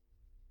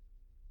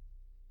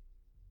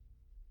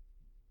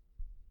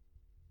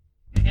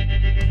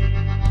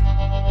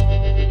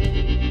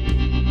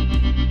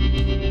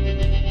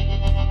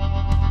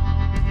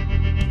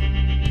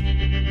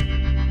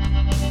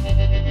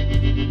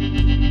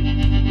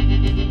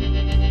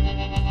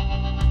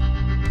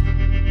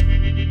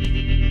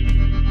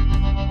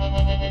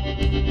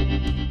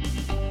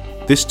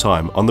This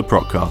time on the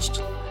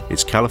podcast,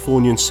 it's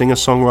Californian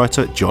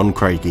singer-songwriter John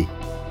Craigie.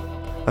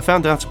 I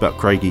found out about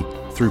Craigie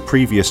through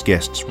previous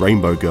guests,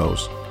 Rainbow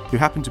Girls, who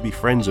happened to be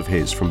friends of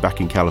his from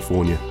back in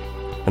California,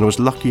 and I was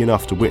lucky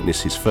enough to witness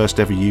his first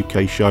ever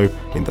UK show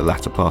in the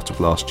latter part of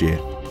last year.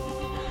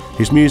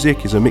 His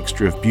music is a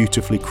mixture of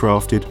beautifully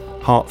crafted,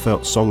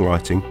 heartfelt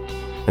songwriting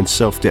and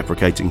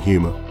self-deprecating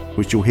humour,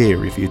 which you'll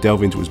hear if you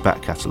delve into his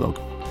back catalogue,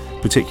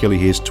 particularly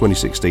his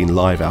 2016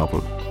 live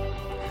album.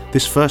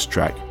 This first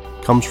track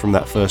comes from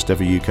that first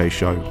ever UK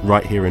show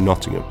right here in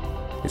Nottingham.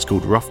 It's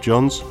called Rough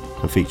Johns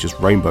and features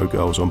Rainbow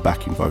Girls on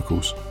backing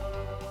vocals.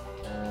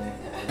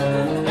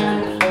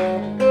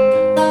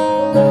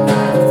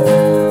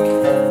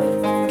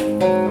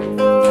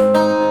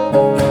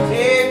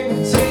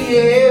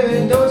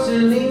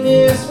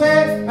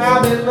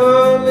 I've been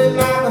lonely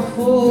like a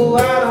fool,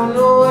 I don't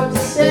know what to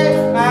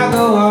say. I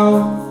go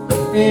on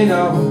and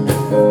on,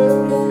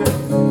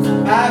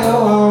 I go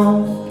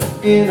on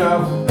and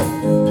on.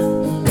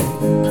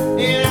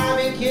 And I've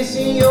been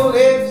kissing your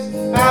lips,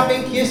 I've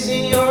been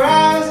kissing your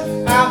eyes,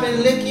 I've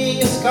been licking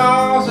your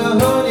scars, oh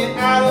honey,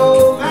 I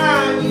don't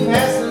mind. You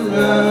had some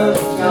rough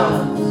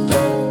Johns,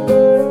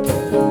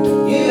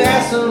 you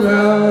had some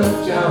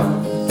rough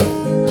Johns.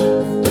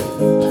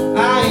 I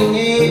ain't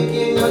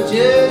making no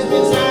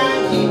judgments,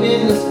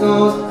 in the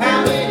scores.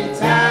 How many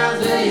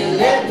times will you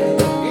let me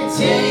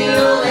until you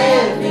don't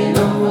let me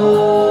no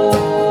more?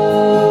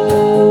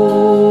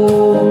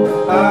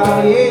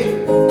 Oh yeah.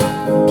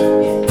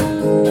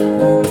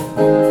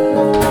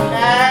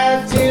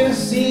 Out to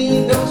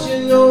sea, don't you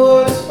know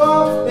what it's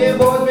for? Them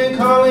boys been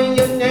calling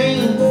your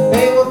name,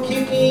 they were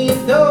kicking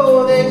your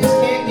door, they just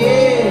can't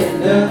get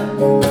enough.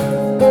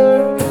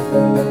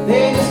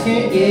 They just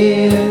can't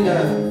get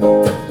enough.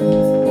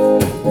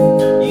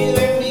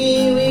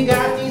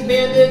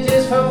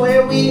 From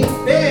where we've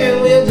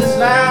been, we'll just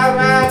lie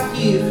right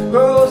here,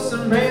 grow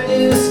some brand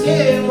new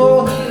skin,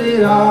 we'll heal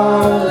it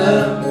all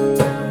up.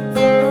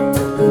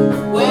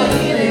 We'll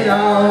heal it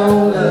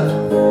all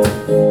up.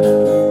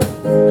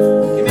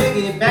 You're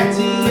making it back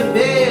to your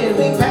bed,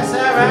 we pass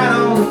out right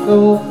on the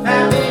floor.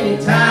 How many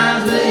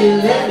times will you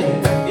let me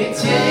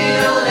until you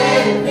don't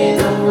let me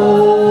no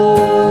more?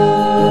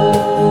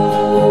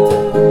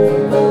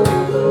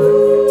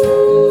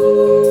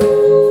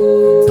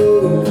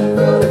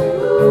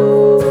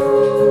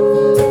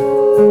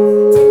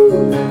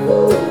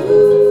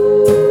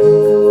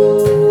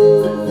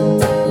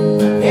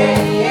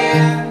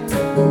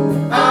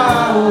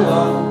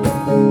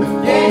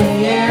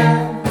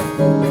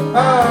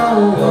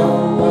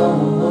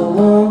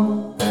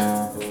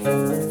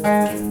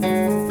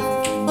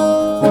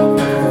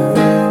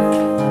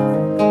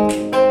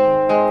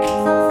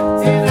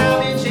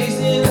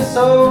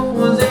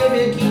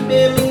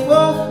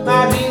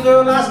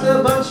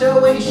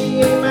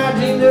 She ain't my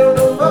dream girl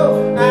no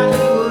more. I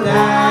need what I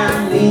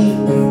need.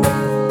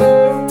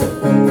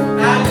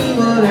 I need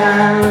what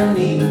I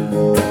need.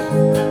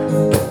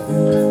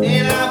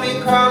 And I've been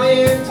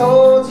crawling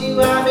towards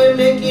you, I've been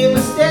making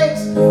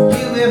mistakes.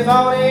 You've been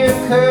falling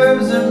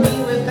curves of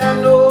me without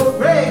no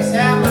brakes.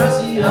 Have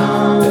mercy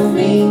on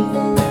me.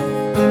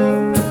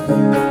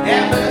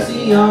 Have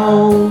mercy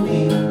on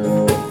me.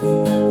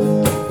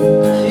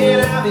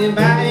 And I've been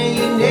biting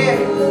your neck,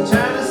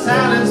 trying to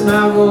silence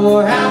my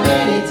roar. How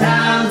many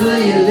times will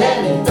you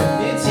let me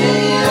until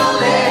you don't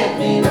let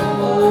me no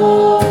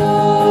more?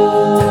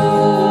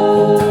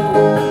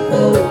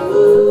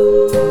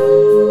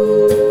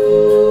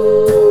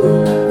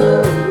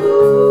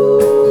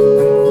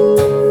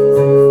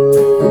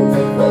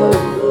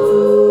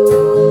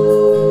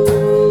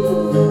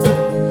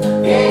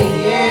 Yeah,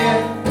 yeah,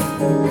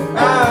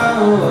 oh,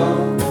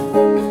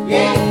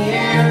 yeah,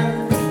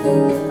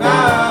 yeah,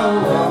 oh.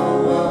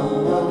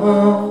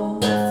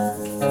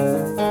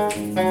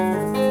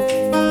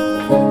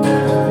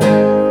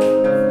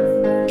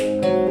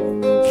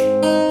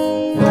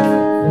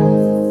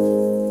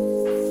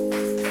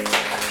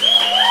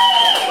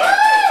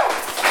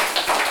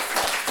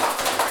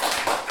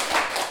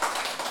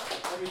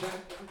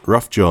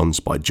 Rough Johns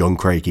by John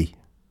Craigie.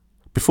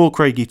 Before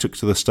Craigie took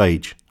to the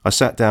stage, I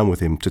sat down with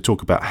him to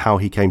talk about how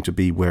he came to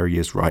be where he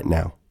is right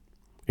now.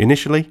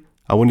 Initially,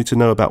 I wanted to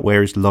know about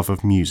where his love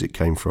of music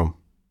came from.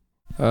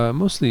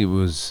 Mostly it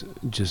was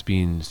just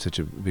being such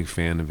a big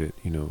fan of it,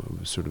 I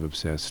was sort of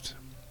obsessed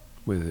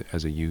with it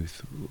as a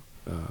youth.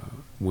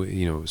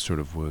 It sort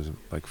of was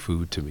like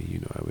food to me,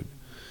 I would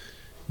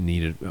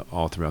need it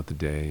all throughout the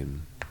day,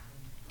 and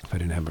if I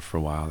didn't have it for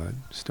a while,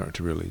 I'd start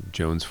to really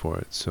jones for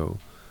it. So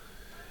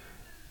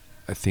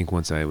I think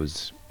once I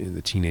was in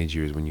the teenage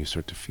years, when you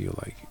start to feel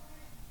like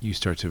you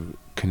start to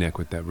connect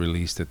with that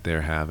release that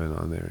they're having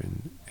on there,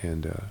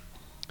 and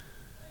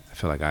I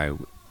feel like I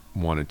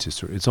wanted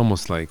to it's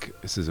almost like,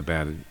 this is a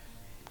bad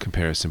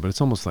comparison, but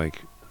it's almost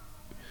like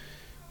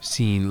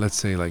seeing, let's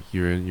say like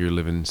you're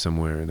living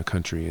somewhere in the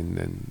country, and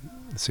then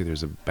let's say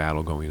there's a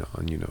battle going on,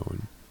 and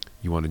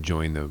you want to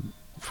join the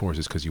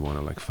forces because you want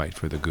to like fight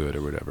for the good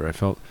or whatever. I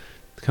felt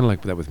kind of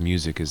like that with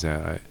music, is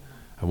that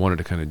I wanted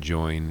to kind of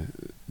join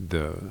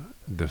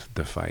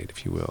the fight,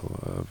 if you will,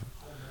 of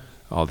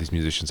all these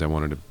musicians. I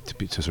wanted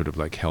to sort of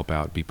like help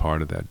out, be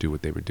part of that, do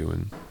what they were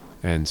doing.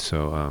 And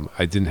so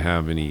I didn't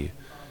have any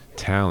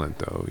talent,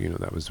 though.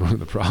 That was one of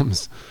the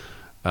problems.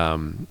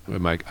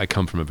 I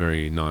come from a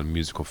very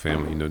non-musical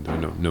family.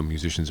 No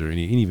musicians or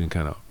any even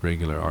kind of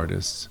regular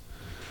artists.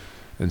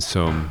 And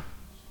so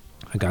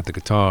I got the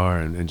guitar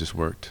and just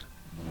worked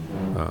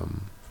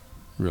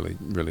really,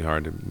 really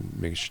hard to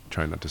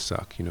try not to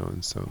suck,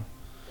 and so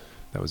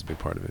that was a big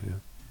part of it. Yeah.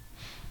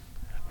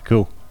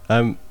 Cool.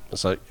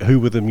 So who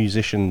were the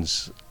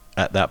musicians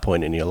at that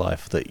point in your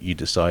life that you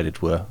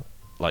decided were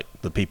like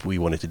the people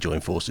you wanted to join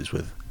forces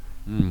with?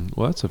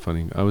 Well, that's a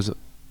funny. I was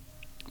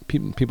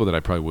people that I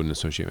probably wouldn't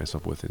associate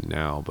myself with it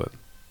now, but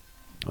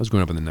I was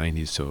growing up in the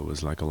 90s, so it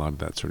was like a lot of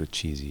that sort of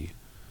cheesy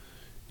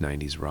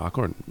 90s rock,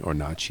 or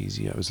not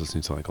cheesy. I was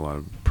listening to like a lot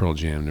of Pearl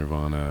Jam,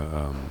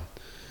 Nirvana,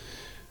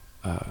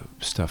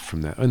 stuff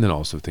from that, and then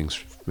also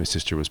things my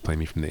sister was playing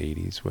me from the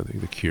 80s, whether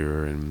The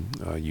Cure and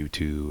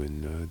U2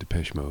 and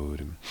Depeche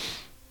Mode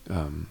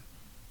and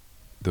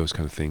those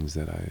kind of things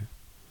that I'm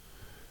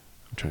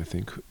trying to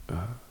think.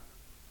 I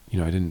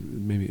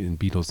didn't, maybe in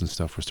Beatles and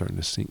stuff were starting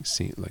to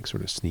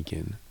sneak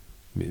in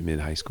mid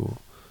high school.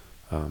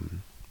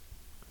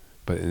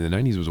 But in the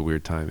 90s was a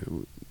weird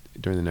time.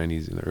 During the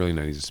 90s, in the early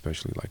 90s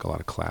especially, like a lot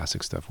of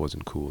classic stuff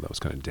wasn't cool. That was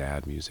kind of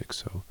dad music.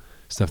 So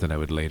stuff that I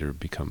would later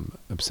become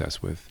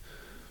obsessed with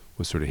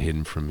was sort of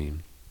hidden from me.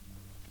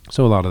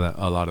 So a lot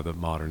of the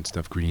modern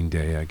stuff, Green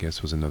Day, I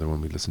guess, was another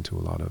one we listened to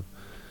a lot of.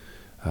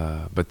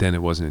 But then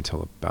it wasn't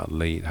until about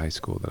late high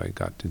school that I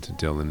got into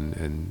Dylan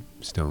and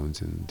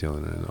Stones and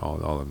Dylan and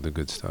all of the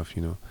good stuff,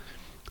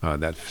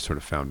 that sort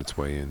of found its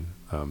way in.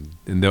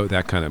 And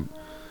that kind of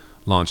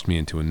launched me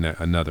into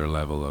another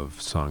level of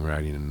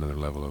songwriting and another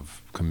level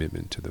of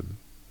commitment to the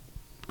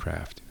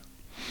craft.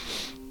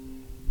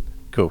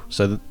 Cool.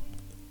 So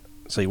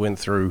you went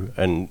through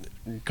and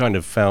kind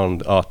of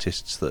found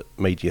artists that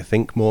made you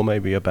think more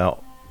maybe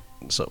about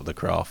sort of the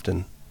craft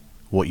and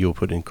what you're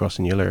putting across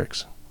in your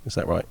lyrics. Is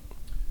that right?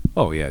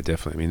 Oh yeah,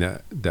 definitely. I mean,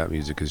 that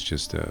music is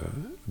just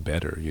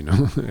better,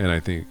 And I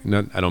think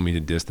I don't mean to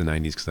diss the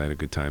 90s because I had a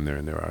good time there,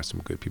 and there are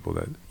some good people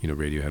that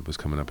Radiohead was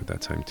coming up at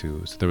that time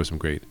too. So there were some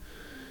great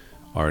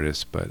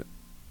artists, but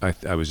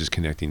I was just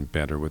connecting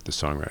better with the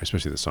songwriters,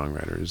 especially the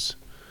songwriters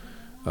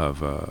of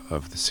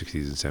the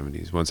 60s and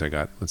 70s. Once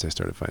I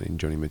started finding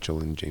Joni Mitchell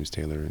and James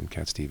Taylor and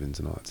Cat Stevens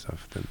and all that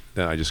stuff,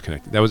 then I just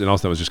connected. That was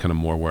just kind of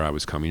more where I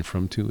was coming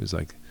from too. Is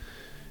like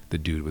the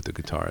dude with the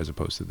guitar as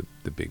opposed to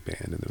the big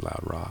band and the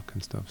loud rock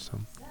and stuff. So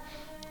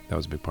that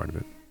was a big part of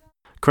it.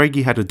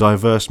 Craigie had a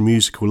diverse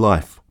musical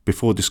life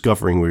before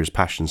discovering where his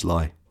passions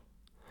lie.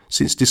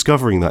 Since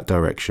discovering that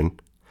direction,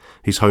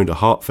 he's honed a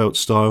heartfelt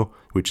style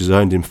which has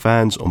earned him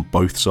fans on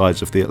both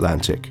sides of the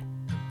Atlantic.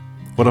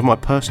 One of my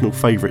personal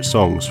favourite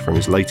songs from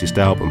his latest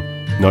album,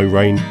 No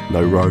Rain,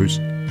 No Rose,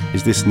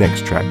 is this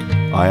next track,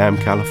 I Am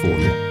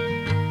California.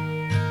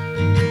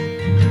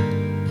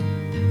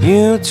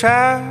 You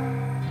try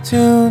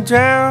to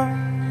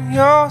drown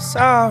your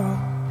sorrows,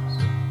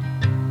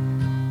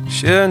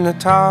 shouldn't have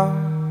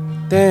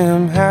taught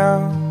them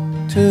how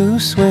to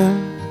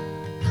swim,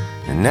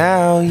 and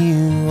now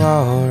you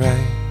are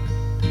right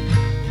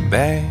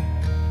back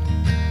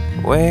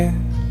where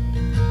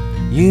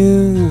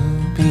you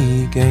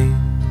began.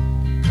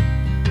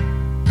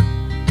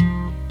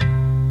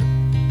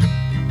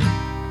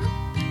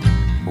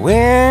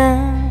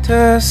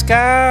 Winter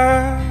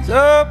skies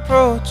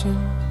approaching,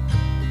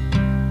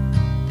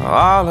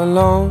 all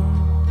alone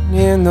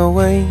in the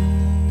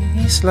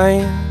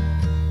wasteland.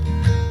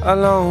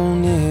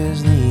 Alone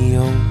is the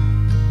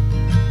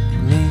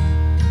only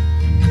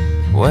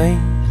way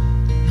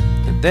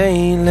that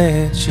they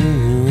let you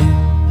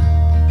in.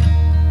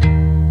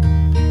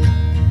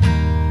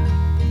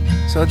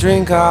 So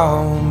drink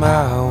all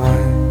my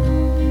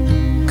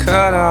wine,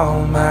 cut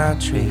all my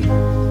trees,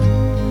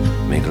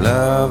 make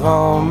love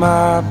on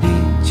my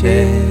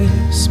beaches,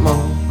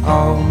 smoke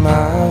all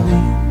my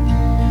weed.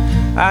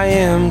 I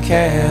am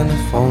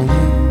California,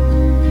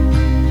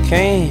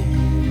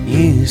 can't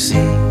you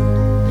see?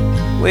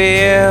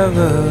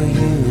 Wherever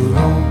you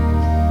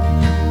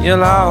roam,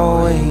 you'll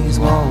always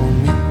want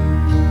me.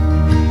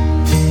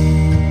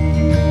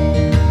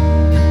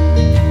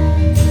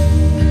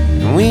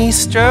 And we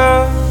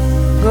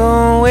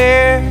struggle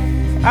with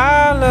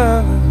our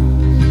love,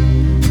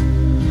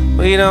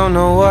 we don't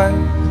know what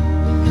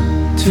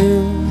to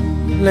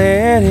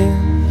let in,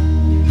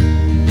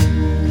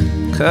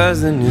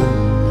 'cause the new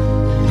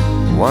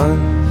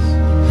ones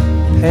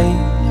pay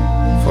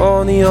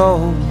for the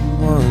old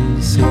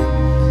ones' sin.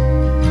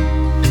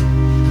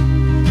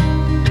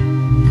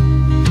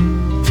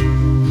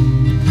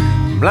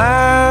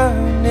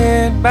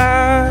 Blinded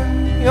by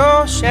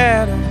your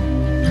shadow,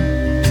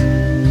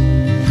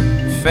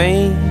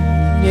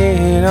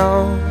 faded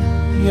on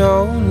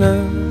your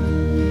love.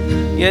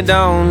 You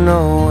don't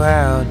know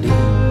how deep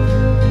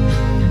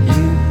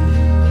you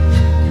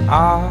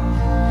are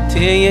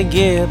till you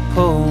get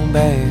pulled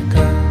back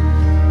up.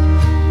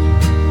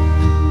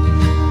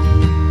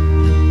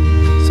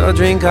 So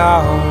drink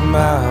all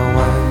my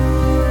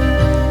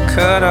wine,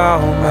 cut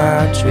all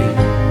my trees,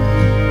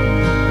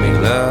 make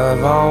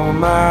love on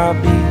my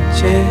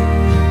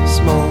beaches,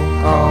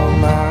 smoke all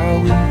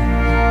my weed.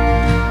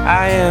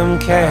 I am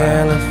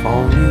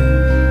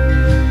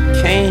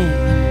California,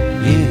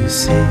 can't you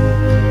see?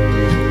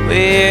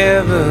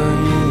 Wherever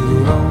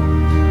you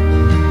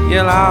roam,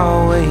 you'll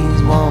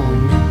always want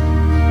me.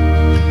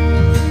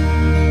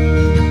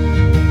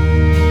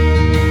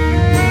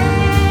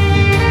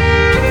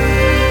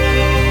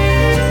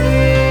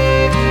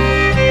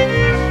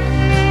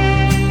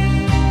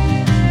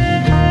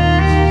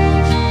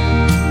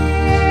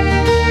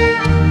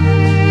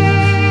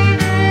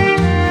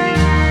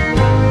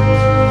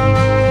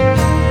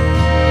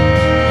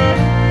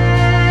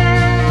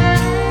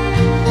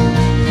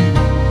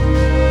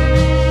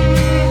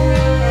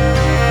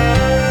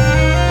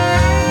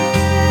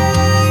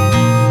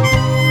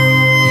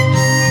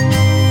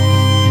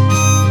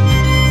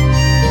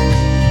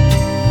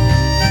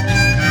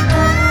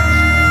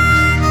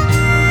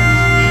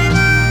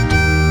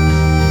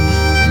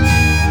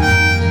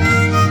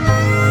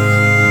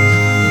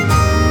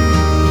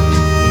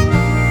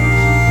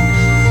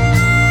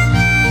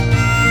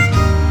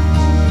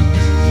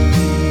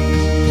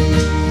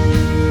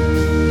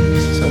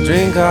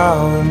 Drink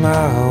all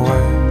my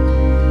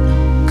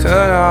wine,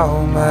 cut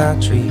all my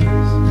trees,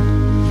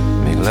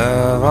 make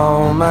love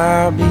on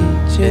my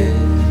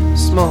beaches,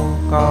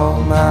 smoke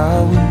all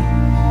my weed.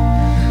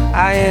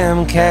 I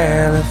am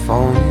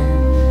California,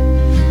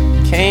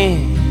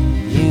 can't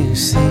you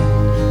see?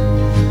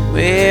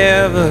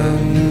 Wherever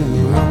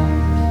you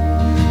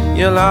roam,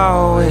 you'll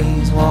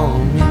always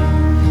want me.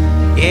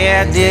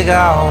 Yeah, dig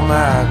all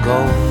my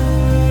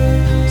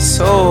gold,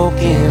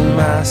 soak in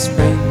my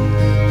springs,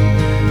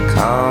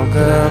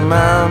 conquer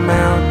my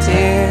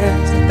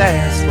mountains,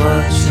 that's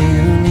what you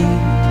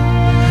need.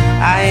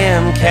 I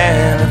am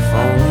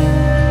California,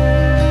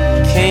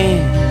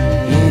 can't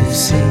you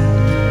see?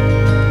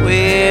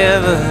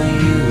 Wherever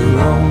you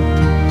roam,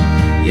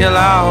 you'll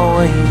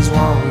always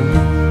want me.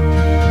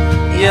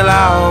 You'll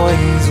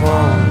always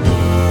want me.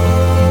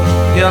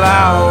 You'll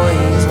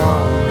always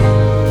want me.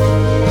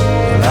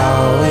 You'll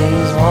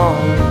always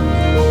want me.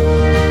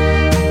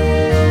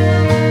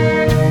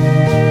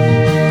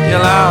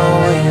 You'll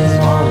always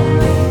want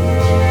me.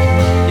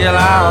 You'll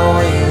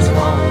always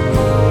want me.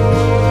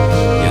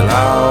 You'll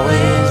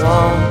always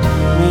want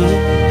me.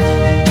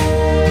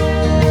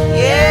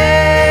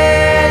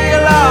 Yeah,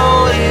 you'll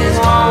always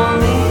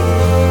want me.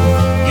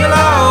 You'll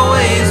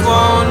always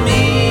want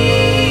me.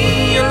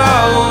 You'll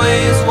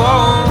always want me.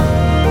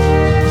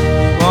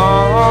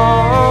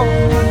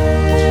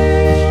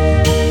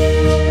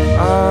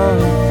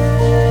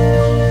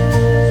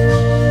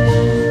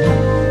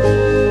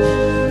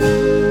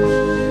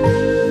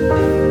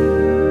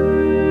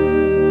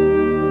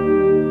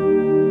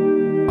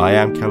 I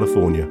Am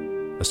California,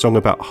 a song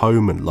about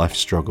home and life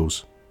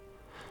struggles.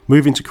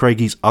 Moving to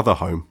Craigie's other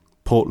home,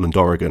 Portland,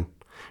 Oregon,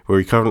 where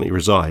he currently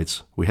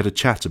resides, we had a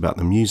chat about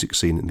the music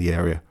scene in the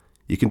area.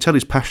 You can tell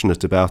he's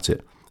passionate about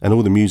it and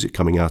all the music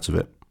coming out of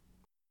it.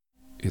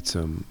 It's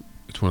one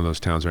of those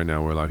towns right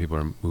now where a lot of people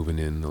are moving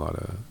in, a lot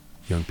of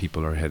young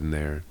people are heading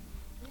there,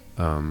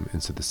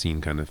 and so the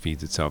scene kind of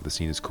feeds itself. The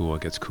scene is cool,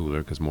 it gets cooler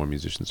because more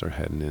musicians are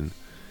heading in.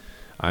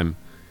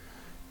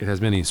 It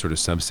has many sort of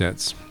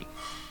subsets.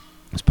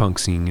 It's punk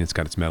scene, it's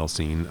got its metal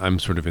scene. I'm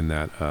sort of in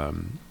that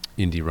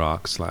indie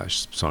rock /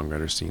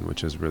 songwriter scene,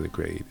 which is really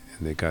great.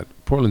 And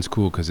Portland's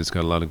cool because it's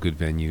got a lot of good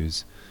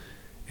venues,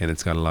 and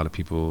it's got a lot of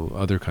people,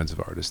 other kinds of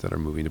artists that are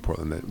moving to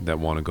Portland that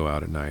want to go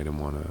out at night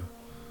and want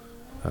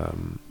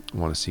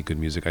to see good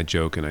music. I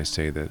joke and I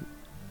say that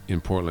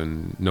in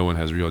Portland, no one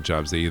has real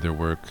jobs. They either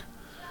work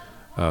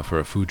for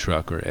a food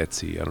truck or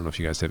Etsy. I don't know if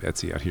you guys have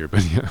Etsy out here,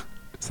 but yeah,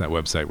 it's that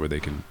website where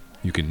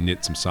you can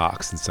knit some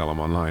socks and sell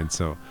them online.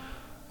 So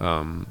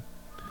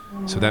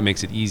that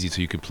makes it easy,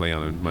 so you can play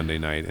on a Monday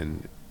night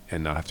and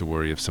not have to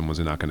worry if someone's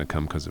not going to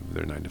come because of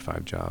their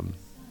 9-to-5 job.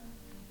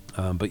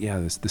 But yeah,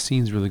 the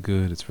scene's really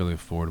good. It's really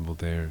affordable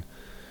there.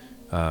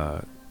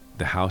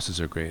 The houses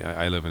are great.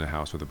 I live in a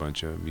house with a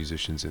bunch of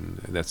musicians, and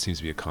that seems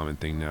to be a common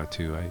thing now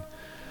too.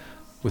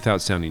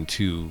 Without sounding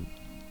too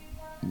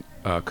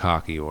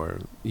cocky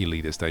or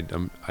elitist,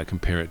 I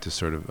compare it to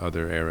sort of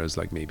other eras,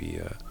 like maybe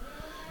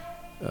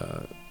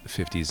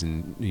 50s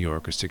in New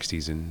York or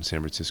 60s in San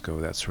Francisco.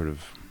 That sort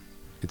of,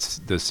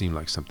 it does seem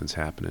like something's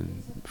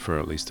happening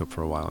at least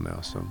for a while now.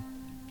 So,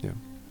 yeah.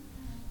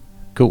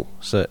 Cool.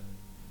 So,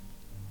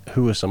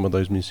 who are some of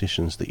those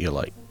musicians that you're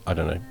like, I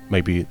don't know,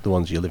 maybe the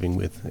ones you're living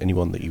with,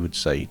 anyone that you would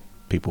say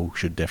people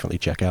should definitely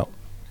check out?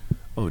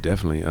 Oh,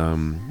 definitely.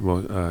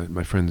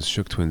 My friends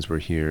Shook Twins were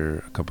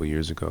here a couple of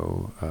years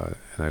ago,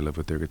 and I live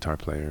with their guitar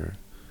player.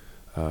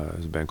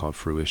 There's a band called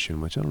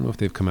Fruition, which I don't know if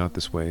they've come out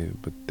this way,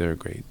 but they're a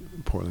great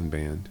Portland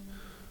band.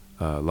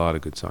 A lot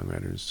of good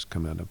songwriters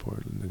come out of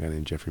Portland. A guy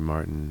named Jeffrey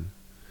Martin,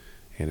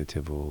 Anna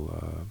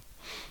Tivol,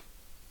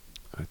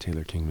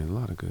 Taylor Kingman, a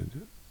lot of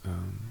good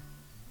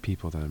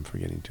people that I'm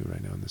forgetting to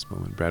right now in this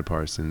moment. Brad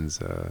Parsons,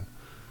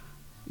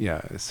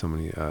 so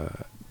many.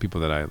 people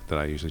that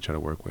I usually try to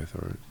work with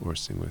or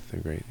sing with.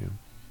 They're great.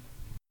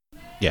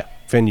 Yeah,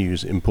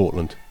 venues in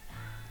Portland.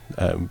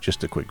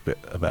 Just a quick bit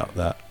about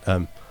that.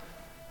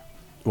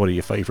 What are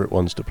your favourite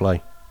ones to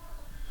play?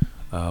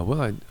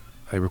 Well,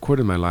 I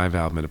recorded my live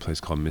album at a place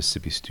called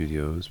Mississippi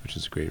Studios, which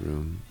is a great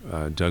room.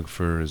 Doug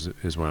Fir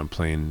is where I'm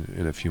playing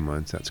in a few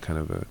months. That's kind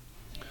of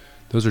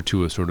those are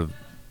two of sort of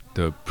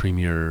the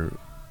premier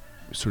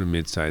sort of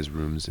mid-sized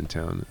rooms in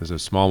town. There's a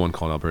small one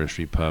called Alberta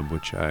Street Pub,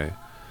 which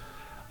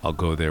I'll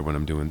go there when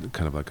I'm doing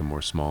kind of like a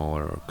more small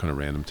or kind of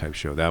random type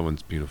show. That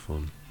one's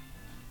beautiful.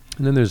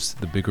 And then there's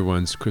the bigger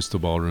ones, Crystal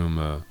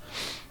Ballroom,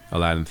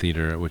 Aladdin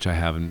Theater, which I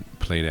haven't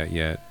played at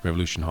yet,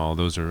 Revolution Hall.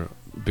 Those are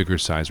bigger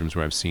size rooms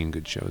where I've seen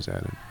good shows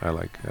at. And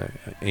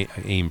I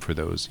aim for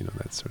those,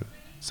 that's sort of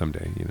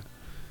someday,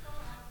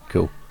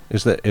 Cool.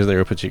 Is there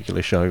a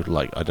particular show,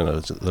 like, I don't know,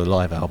 the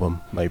live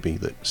album maybe,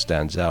 that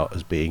stands out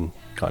as being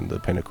kind of the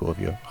pinnacle of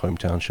your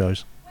hometown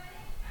shows?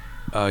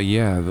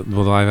 Yeah, the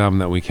live album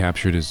that we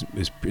captured is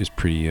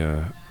pretty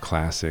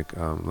classic.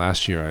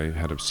 Last year I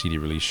had a CD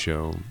release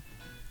show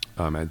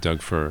at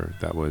Doug Fir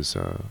that was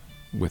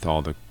with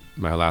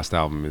my last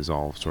album is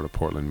all sort of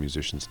Portland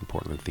musicians and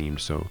Portland themed,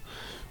 so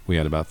we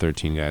had about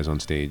 13 guys on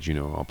stage,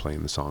 all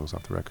playing the songs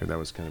off the record. That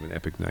was kind of an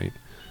epic night.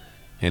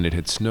 And it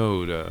had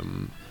snowed a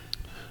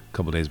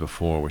couple days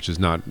before, which is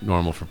not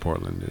normal for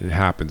Portland. It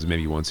happens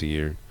maybe once a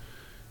year,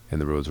 and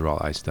the roads were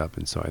all iced up,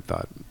 and so I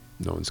thought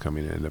no one's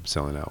coming to end up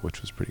selling out,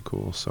 which was pretty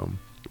cool. So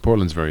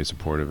Portland's very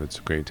supportive. It's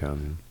a great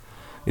town.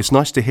 It's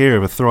nice to hear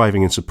of a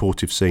thriving and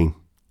supportive scene.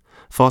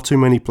 Far too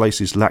many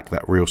places lack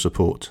that real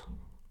support.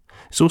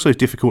 It's also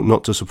difficult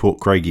not to support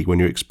Craigie when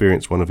you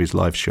experience one of his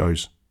live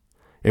shows.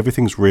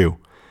 Everything's real.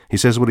 He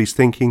says what he's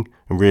thinking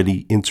and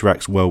really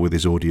interacts well with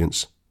his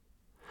audience.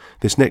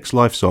 This next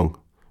live song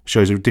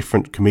shows a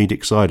different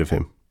comedic side of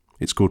him.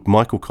 It's called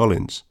Michael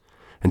Collins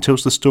and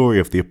tells the story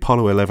of the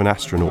Apollo 11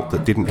 astronaut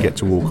that didn't get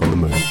to walk on the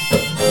moon.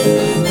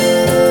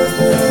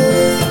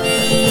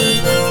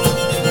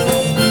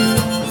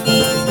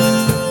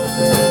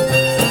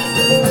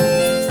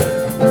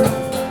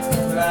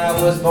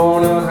 I was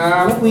born on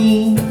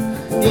Halloween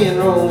in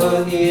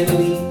Roma,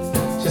 Italy.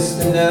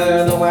 Just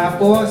another white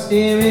boy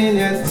staring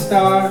at the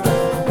stars.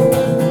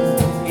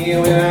 Yeah,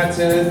 when I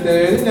turned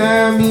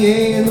 39,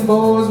 me and the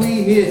boys,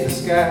 we hit the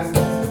sky.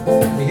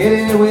 We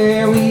headed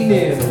where we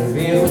never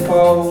been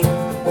before.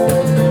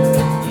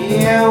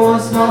 Yeah, one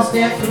small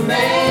step for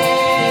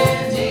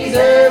man,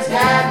 Jesus,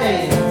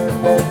 goddamn.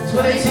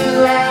 22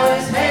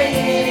 hours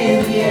hanging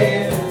in the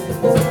air.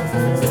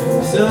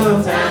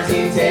 Sometimes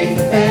you take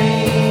the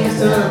pain,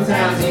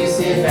 sometimes you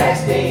sit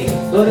backstage.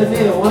 But if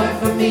it weren't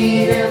for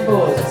me, them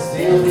boys would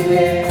still be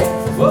there.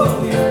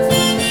 Whoa, yeah.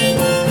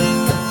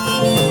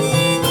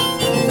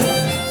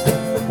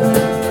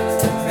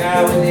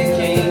 Now when it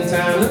came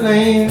time to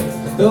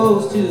land,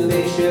 those two,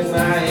 they shook my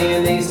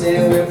hand. They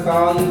said, we'll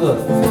call you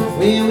up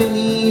when we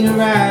need a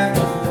ride.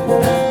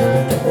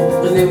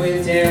 When they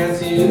went down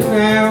to the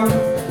ground,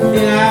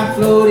 and I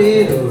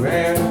floated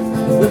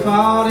around with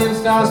all them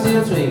stars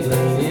still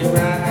twinkling in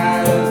bright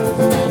eyes.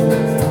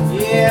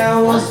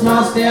 Yeah, one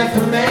small step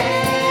for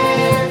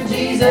man,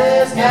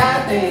 Jesus,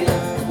 goddamn.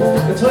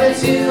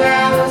 22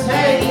 hours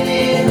hanging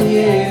in the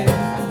air.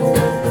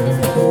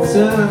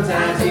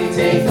 Sometimes you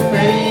take the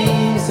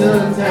pain,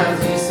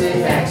 sometimes you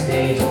sit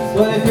backstage.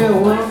 But if it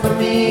weren't for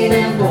me,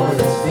 them boys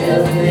would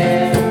still be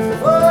there.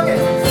 Oh,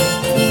 yeah.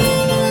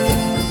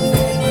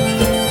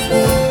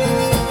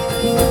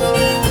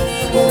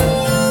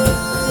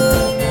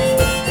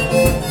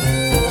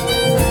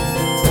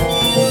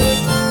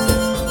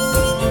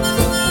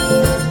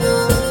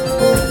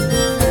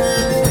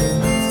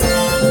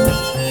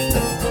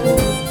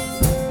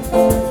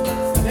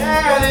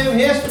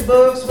 History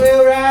books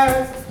will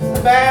write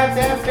about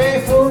that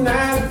fateful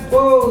night.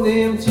 Oh,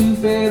 them two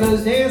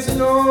fellas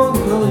dancing on the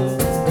moon.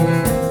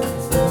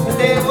 But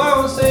they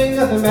won't say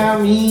nothing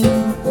about me,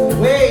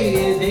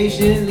 waiting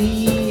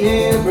patiently.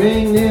 Yeah,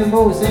 bring them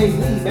boys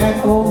safely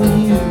back home to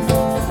you.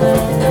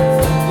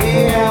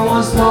 Yeah,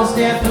 one small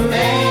step for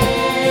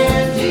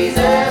man,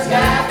 Jesus,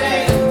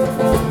 goddamn.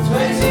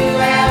 22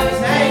 hours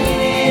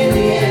hanging in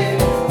the air.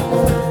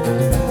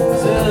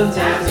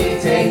 Sometimes you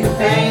take the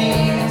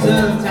pain,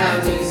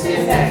 sometimes you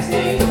sit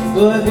backstage.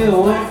 But if it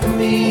weren't for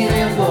me,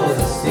 them boys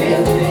would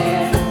still be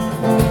there.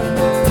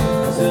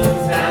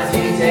 Sometimes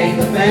you take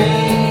the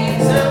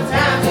pain,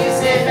 sometimes you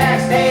sit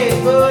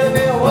backstage. But if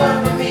it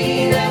weren't for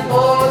me, them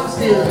boys would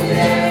still be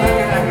there.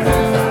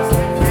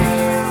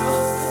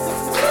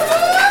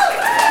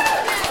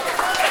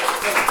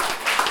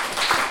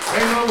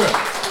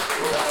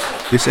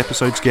 This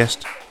episode's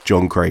guest,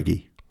 John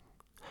Craigie.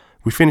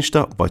 We finished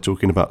up by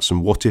talking about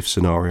some what-if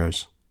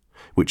scenarios,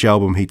 which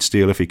album he'd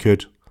steal if he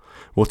could,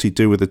 what he'd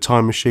do with a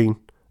time machine,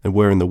 and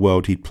where in the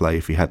world he'd play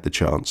if he had the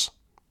chance.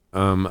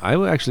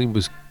 I actually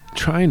was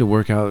trying to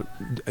work out,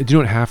 do you know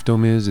what Half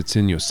Dome is? It's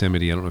in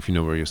Yosemite. I don't know if you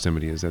know where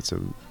Yosemite is. That's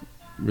a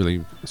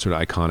really sort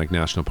of iconic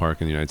national park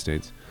in the United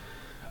States.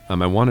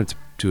 I wanted to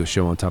do a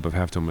show on top of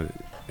Half Dome, but it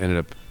ended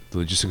up, the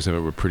logistics of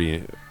it were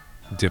pretty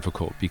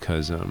difficult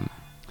because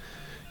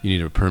you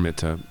need a permit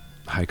to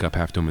hike up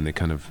Half Dome, and they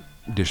kind of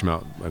dish them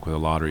out like with a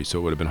lottery. So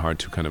it would have been hard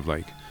to kind of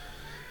like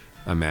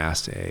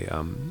amass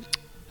anyone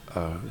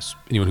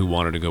who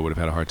wanted to go would have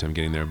had a hard time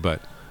getting there.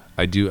 But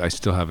I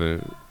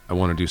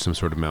want to do some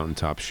sort of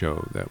mountaintop show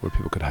where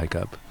people could hike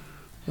up.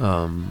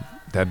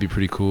 That'd be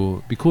pretty cool.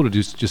 It'd be cool to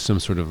do just some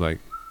sort of like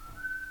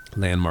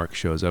landmark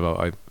shows.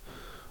 I've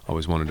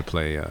always wanted to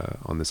play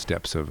on the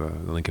steps of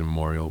the Lincoln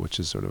Memorial, which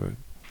is sort of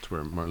it's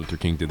where Martin Luther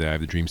King did the I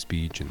Have the Dream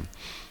speech. And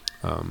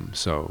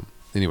so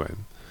anyway,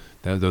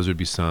 those would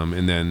be some.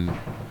 And then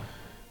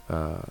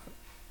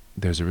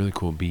there's a really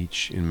cool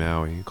beach in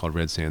Maui called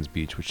Red Sands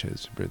Beach, which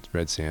has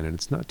red sand, and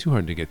it's not too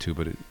hard to get to,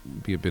 but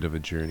it'd be a bit of a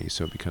journey.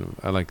 So it'd be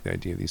I like the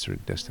idea of these sort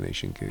of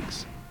destination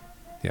gigs.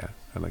 Yeah,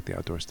 I like the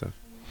outdoor stuff.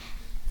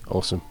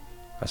 Awesome.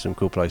 That's some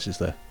cool places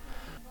there.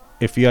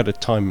 If you had a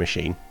time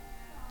machine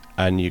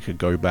and you could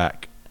go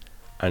back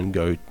and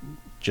go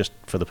just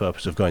for the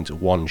purpose of going to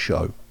one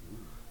show,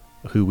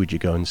 who would you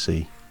go and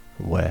see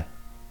and where?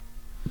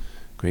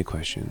 Great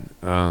question.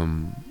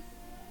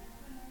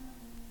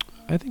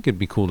 I think it'd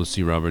be cool to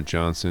see Robert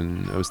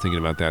Johnson. I was thinking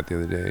about that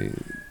the other day.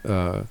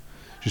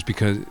 Just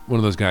because one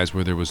of those guys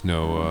where there is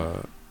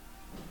no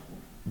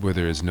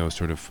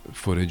sort of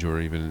footage or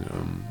even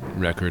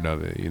record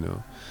of it, you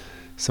know.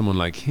 Someone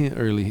like him,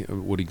 early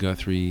Woody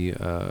Guthrie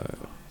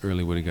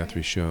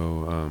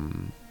show,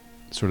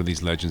 sort of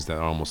these legends that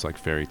are almost like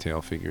fairy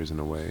tale figures in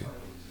a way.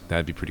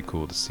 That'd be pretty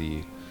cool to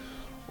see.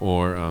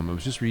 Or I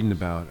was just reading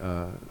about,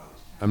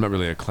 I'm not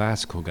really a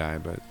classical guy,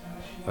 but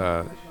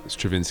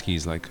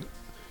Stravinsky's like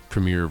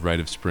premiere of Rite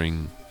of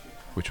Spring,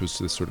 which was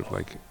this sort of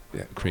like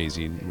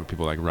crazy, where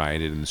people like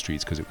rioted in the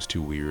streets because it was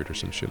too weird or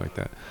some shit like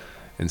that.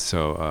 And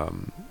so,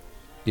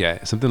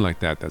 something like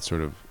that sort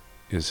of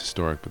is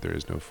historic, but there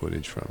is no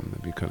footage from.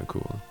 That'd be kind of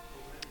cool.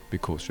 Be a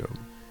cool show.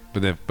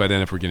 But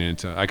then if we're getting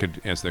into, I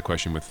could answer that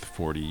question with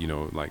 40,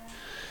 an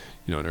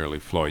early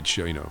Floyd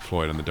show,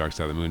 Floyd on the Dark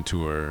Side of the Moon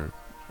tour,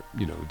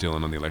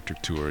 Dylan on the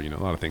Electric tour, a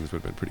lot of things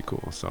would have been pretty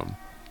cool. So,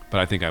 but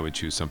I think I would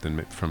choose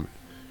something from,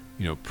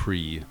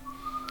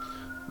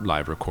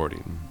 pre-live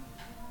recording.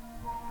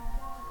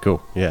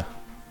 Cool, yeah.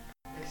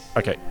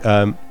 Okay,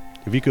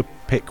 if you could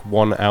pick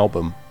one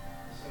album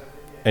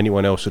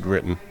anyone else had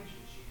written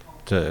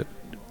to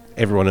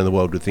everyone in the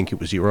world would think it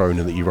was your own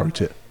and that you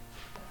wrote it,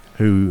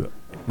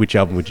 which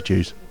album would you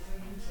choose?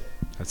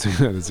 That's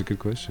a good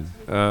question.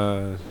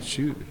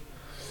 Shoot.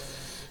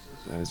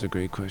 That is a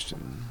great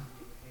question.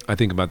 I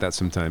think about that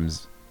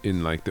sometimes.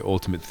 In like the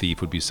ultimate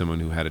thief would be someone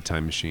who had a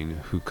time machine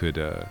who could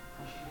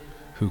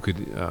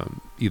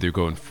either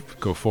go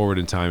forward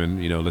in time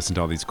and listen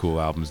to all these cool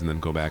albums and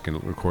then go back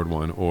and record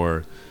one,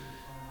 or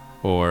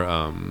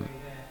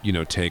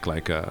take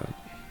like a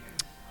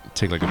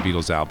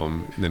Beatles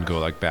album and then go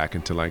like back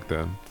into like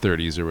the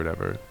 30s or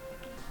whatever.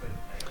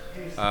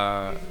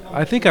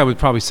 I think I would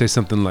probably say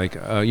something like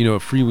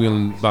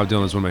Freewheelin' Bob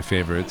Dylan is one of my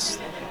favorites.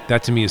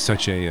 That to me is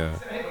such a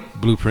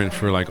blueprint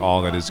for like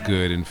all that is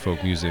good in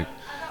folk music.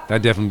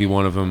 That'd definitely be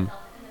one of them.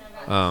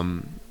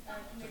 I'm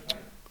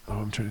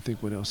trying to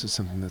think what else is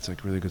something that's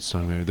like a really good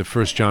songwriter. The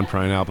first John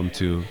Prine album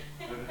too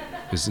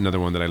is another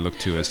one that I look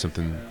to as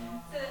something.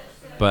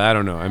 But I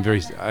don't know. I'm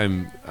very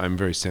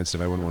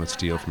sensitive. I wouldn't want to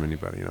steal from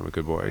anybody. I'm a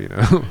good boy.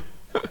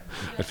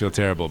 I feel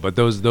terrible. But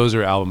those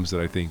are albums that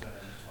I think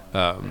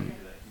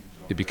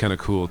it'd be kind of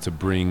cool to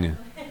bring.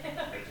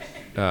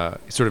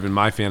 Sort of in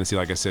my fantasy,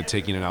 like I said,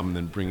 taking an album and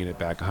then bringing it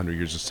back 100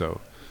 years or so,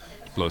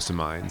 blow some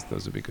minds.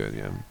 Those would be good.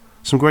 Yeah.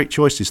 Some great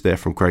choices there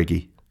from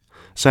Craigie.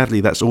 Sadly,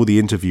 that's all the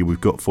interview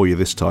we've got for you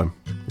this time.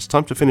 It's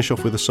time to finish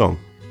off with a song.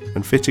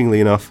 And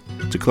fittingly enough,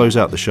 to close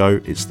out the show,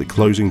 it's the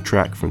closing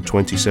track from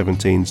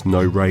 2017's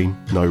No Rain,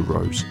 No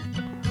Rose.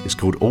 It's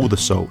called All the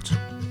Salt.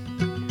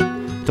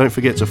 Don't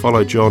forget to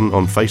follow John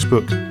on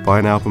Facebook, buy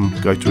an album,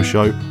 go to a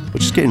show, or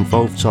just get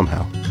involved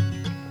somehow.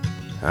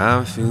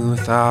 I'm through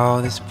with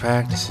all this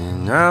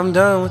practicing, I'm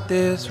done with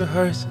this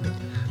rehearsing.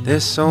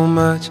 There's so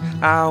much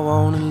I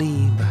want to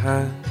leave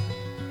behind.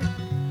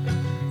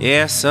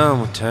 Yeah,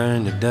 some will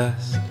turn to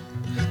dust,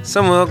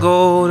 some will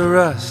go to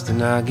rust,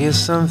 and I guess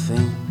some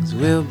things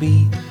will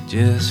be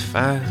just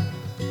fine.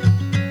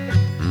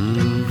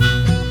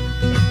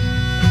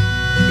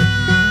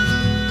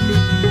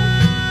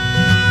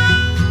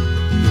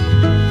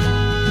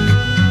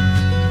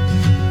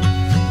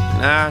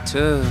 And I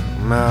took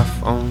my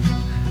phone,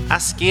 I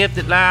skipped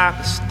it like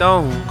a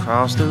stone,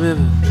 crossed the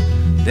river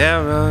that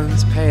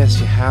runs past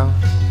your house.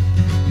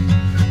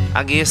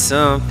 I guess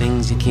some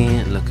things you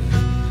can't look at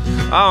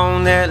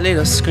on that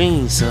little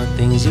screen, some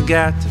things you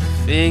got to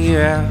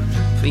figure out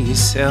for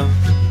yourself.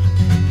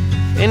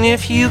 And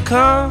if you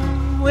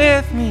come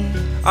with me,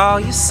 all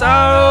your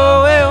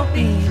sorrow will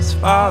be as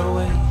far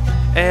away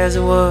as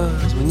it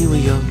was when you were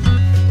young.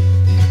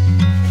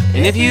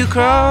 And if you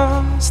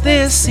cross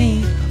this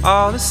sea,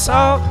 all the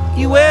salt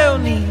you will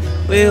need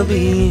will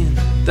be in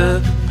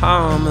the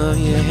palm of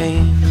your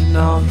hand. And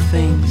all the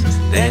things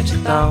that you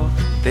thought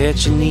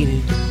that you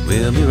needed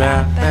will be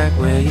right back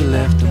where you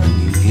left them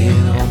when you get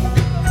home.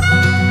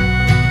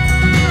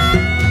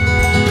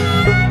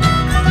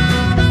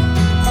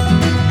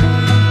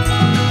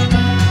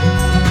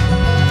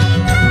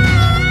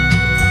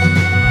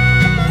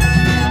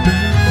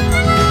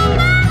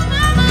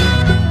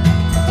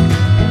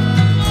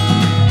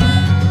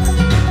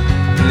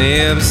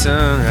 there'll be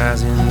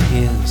sunrise in the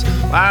hills,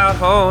 wild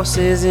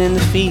horses in the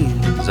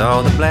fields,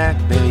 all the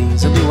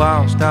blackberries will be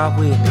washed off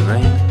with the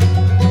rain.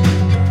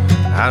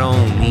 I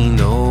don't mean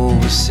to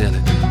oversell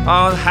it,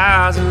 all the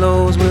highs and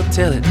lows will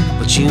tell it,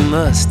 but you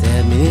must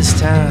admit it's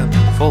time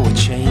for a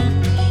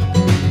change.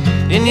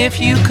 And if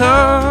you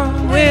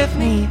come with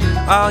me,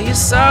 all your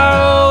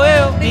sorrow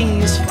will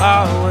be as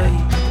far away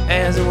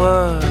as it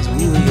was when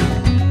you were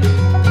young.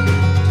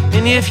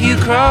 And if you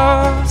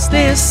cross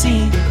this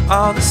sea,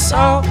 all the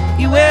salt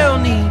you will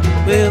need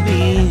will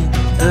be in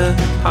the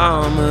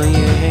palm of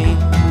your hand.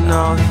 And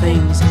all the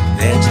things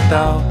that you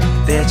thought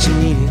that you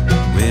needed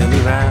will be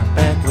right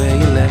back where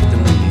you left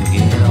them when you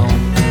get home.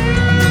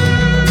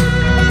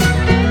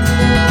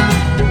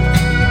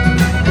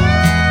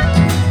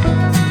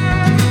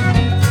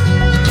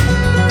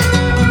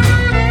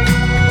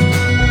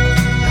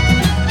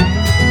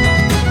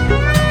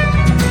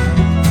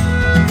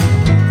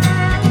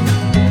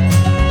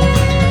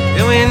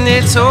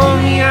 They told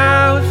me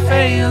I would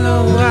fail,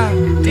 oh,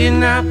 I did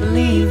not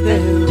believe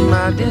them.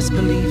 My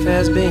disbelief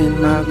has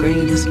been my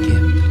greatest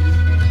gift.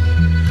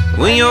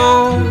 When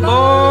you're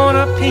born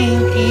a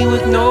pinky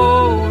with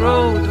no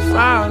road to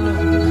follow,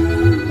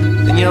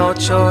 then your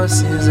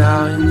choices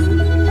are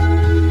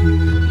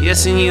infinite.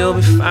 Yes, and you'll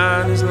be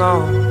fine as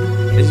long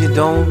as you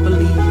don't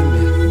believe the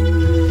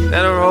myth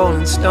that a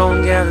rolling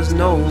stone gathers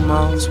no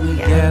moss. We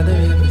gather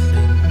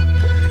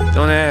everything.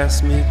 Don't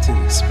ask me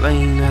to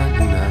explain, I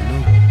do not know.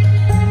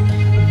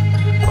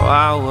 Oh,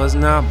 I was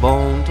not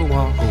born to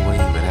walk away,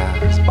 but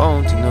I was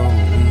born to know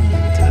when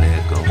to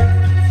let go.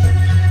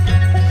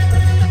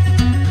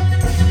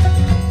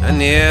 I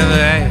never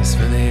asked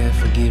for their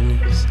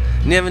forgiveness,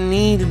 never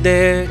needed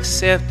their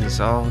acceptance.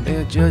 All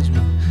their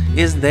judgment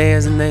is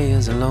theirs and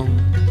theirs alone.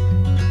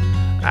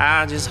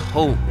 I just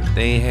hope that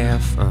they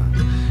have fun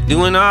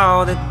doing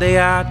all that they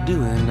are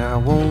doing. I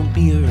won't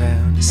be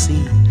around to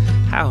see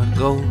how it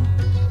goes.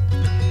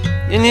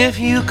 And if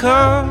you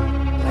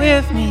come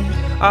with me,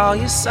 all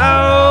your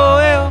sorrow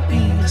will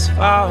be as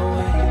far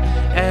away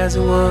as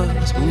it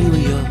was when you were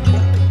young.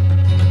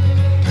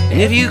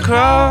 And if you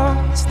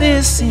cross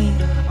this sea,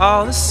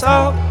 all the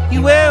salt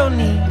you will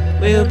need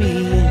will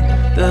be in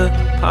the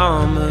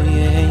palm of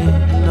your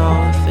hand. And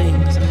all the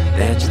things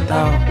that you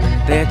thought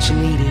that you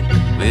needed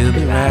will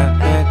be right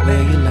back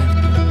where you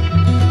left them.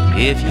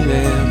 If you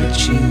ever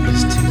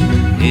choose to,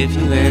 if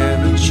you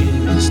ever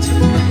choose to,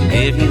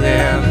 if you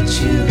ever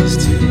choose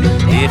to,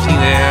 if you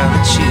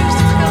ever choose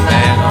to come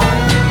back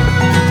home.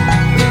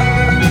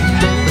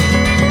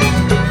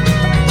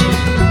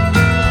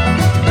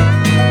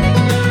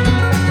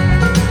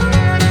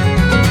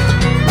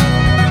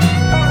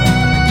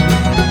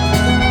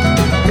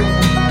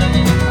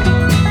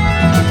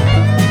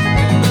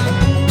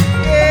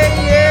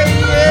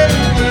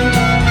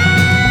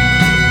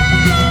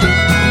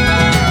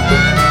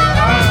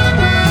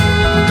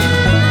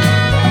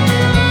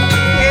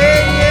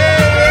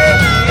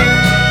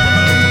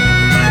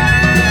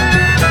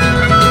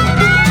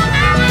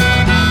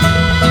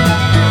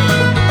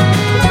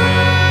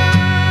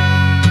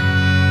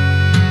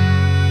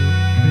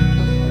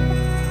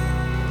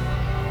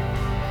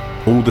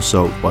 All the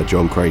Salt by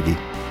John Craigie.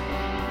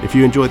 If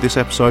you enjoyed this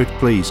episode,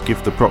 please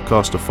give the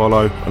podcast a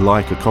follow, a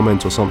like, a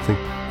comment or something,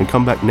 and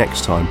come back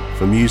next time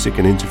for music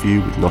and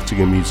interview with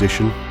Nottingham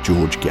musician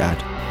George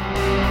Gadd.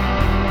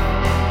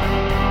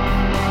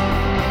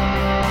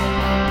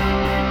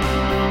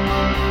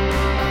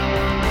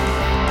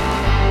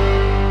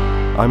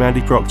 I'm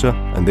Andy Proctor,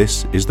 and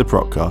this is the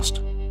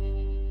Procast.